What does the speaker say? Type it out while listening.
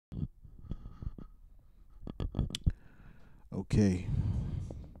Okay,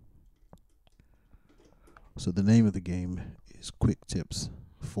 so the name of the game is Quick Tips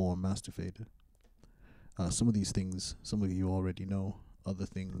for Master Fader. Some of these things, some of you already know. Other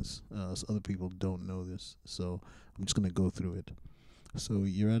things, other people don't know this. So I'm just gonna go through it. So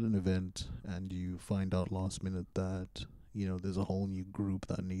you're at an event and you find out last minute that there's a whole new group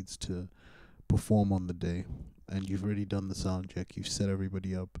that needs to perform on the day, and you've already done the sound check. You've set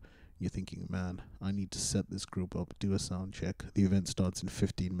everybody up. You're thinking, man, I need to set this group up, do a sound check. The event starts in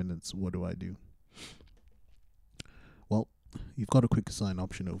 15 minutes. What do I do? Well, you've got a quick assign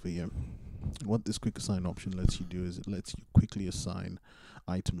option over here. What this quick assign option lets you do is it lets you quickly assign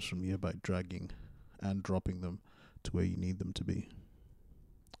items from here by dragging and dropping them to where you need them to be.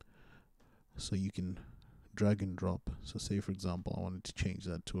 So you can drag and drop. So say, for example, I wanted to change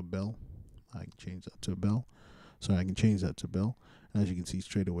that to a bell. I can change that to a bell. So I can change that to bell. And as you can see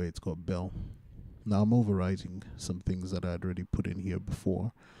straight away, it's got bell. Now I'm overwriting some things that I'd already put in here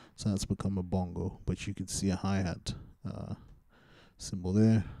before. So that's become a bongo, but you can see a hi-hat symbol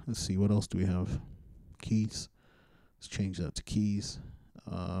there. Let's see, what else do we have? Keys. Let's change that to keys.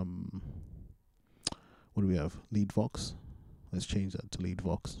 What do we have? Lead vox. Let's change that to lead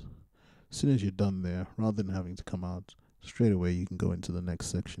vox. As soon as you're done there, rather than having to come out straight away, you can go into the next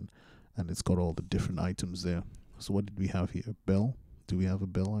section, and it's got all the different items there. So what did we have here? Bell. Do we have a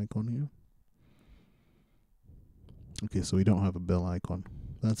bell icon here? Okay, so we don't have a bell icon.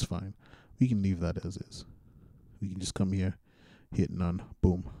 That's fine. We can leave that as is. We can just come here, hit none,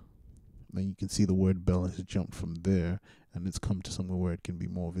 boom. Then you can see the word bell has jumped from there, and it's come to somewhere where it can be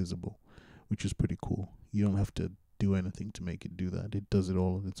more visible, which is pretty cool. You don't have to do anything to make it do that. It does it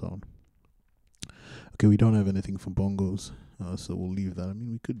all on its own. Okay, we don't have anything for bongos, so we'll leave that. I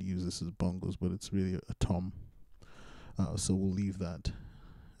mean, we could use this as bongos, but it's really a tom. So we'll leave that,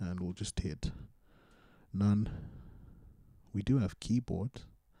 and we'll just hit none. We do have keyboard.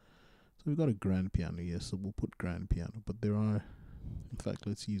 So we've got a grand piano here, so we'll put grand piano. But there are, in fact,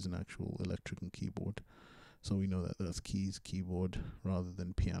 let's use an actual electrical keyboard. So we know that that's keys, keyboard, rather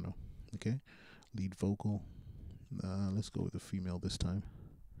than piano. Okay, lead vocal. Let's go with a female this time.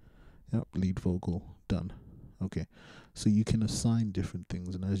 Yep, lead vocal, done. Okay, so you can assign different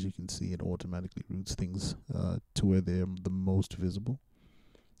things, and as you can see, it automatically routes things to where they're the most visible.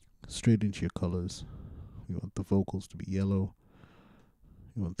 Straight into your colors. We want the vocals to be yellow.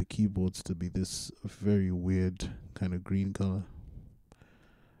 You want the keyboards to be this very weird kind of green color.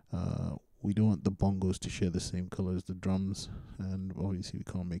 We don't want the bongos to share the same color as the drums, and obviously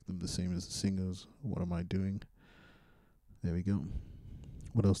we can't make them the same as the singers. What am I doing? There we go.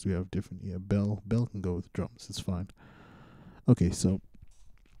 What else do we have different here? Bell. Bell can go with drums. It's fine. Okay, so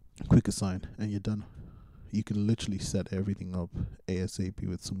quick assign, and you're done. You can literally set everything up ASAP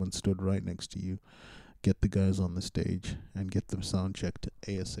with someone stood right next to you. Get the guys on the stage and get them sound checked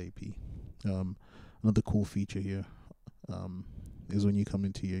ASAP. Another cool feature here is when you come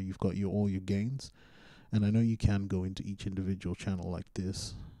into here, you've got all your gains, and I know you can go into each individual channel like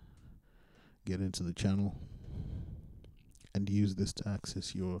this. Get into the channel and use this to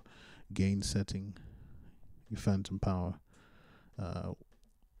access your gain setting, your phantom power,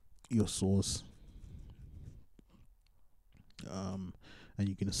 your source, and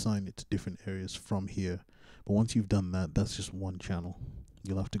you can assign it to different areas from here. But once you've done that, that's just one channel.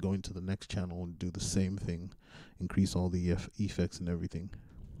 You'll have to go into the next channel and do the same thing, increase all the effects and everything.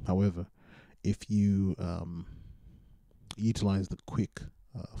 However, if you utilize the quick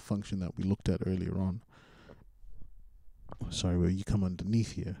function that we looked at earlier on, where you come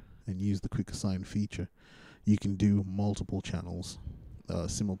underneath here and use the quick assign feature, you can do multiple channels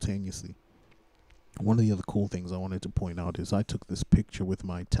simultaneously. One of the other cool things I wanted to point out is I took this picture with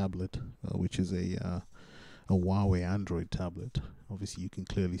my tablet, which is a Huawei Android tablet. Obviously, you can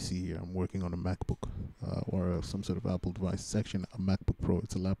clearly see here I'm working on a MacBook or some sort of Apple device. It's actually a MacBook Pro.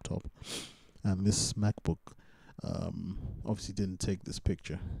 It's a laptop, and this MacBook obviously didn't take this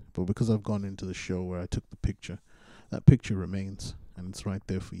picture, but because I've gone into the show where I took the picture, that picture remains, and it's right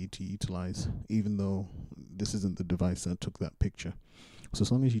there for you to utilize, even though this isn't the device that took that picture. So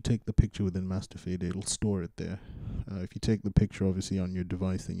as long as you take the picture within Master Fader, it'll store it there. If you take the picture obviously on your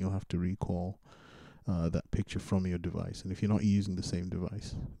device, then you'll have to recall that picture from your device. And if you're not using the same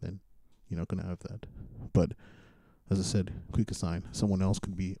device, then you're not going to have that. But as I said, quick assign, someone else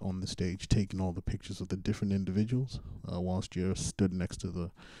could be on the stage taking all the pictures of the different individuals whilst you're stood next to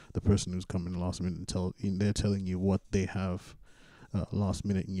the person who's coming last minute, and they're telling you what they have last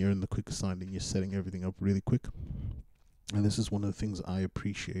minute, and you're in the quick assign and you're setting everything up really quick. And this is one of the things I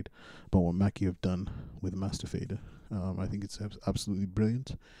appreciate about what Mackie have done with Master Fader. I think it's absolutely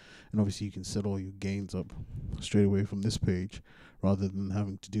brilliant. And obviously you can set all your gains up straight away from this page rather than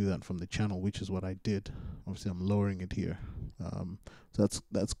having to do that from the channel, which is what I did. Obviously I'm lowering it here. So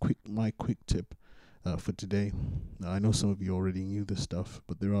that's my quick tip for today. Now, I know some of you already knew this stuff,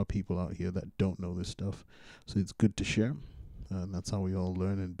 but there are people out here that don't know this stuff, so it's good to share, and that's how we all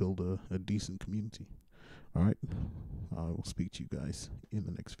learn and build a decent community. All right, I will speak to you guys in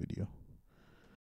the next video.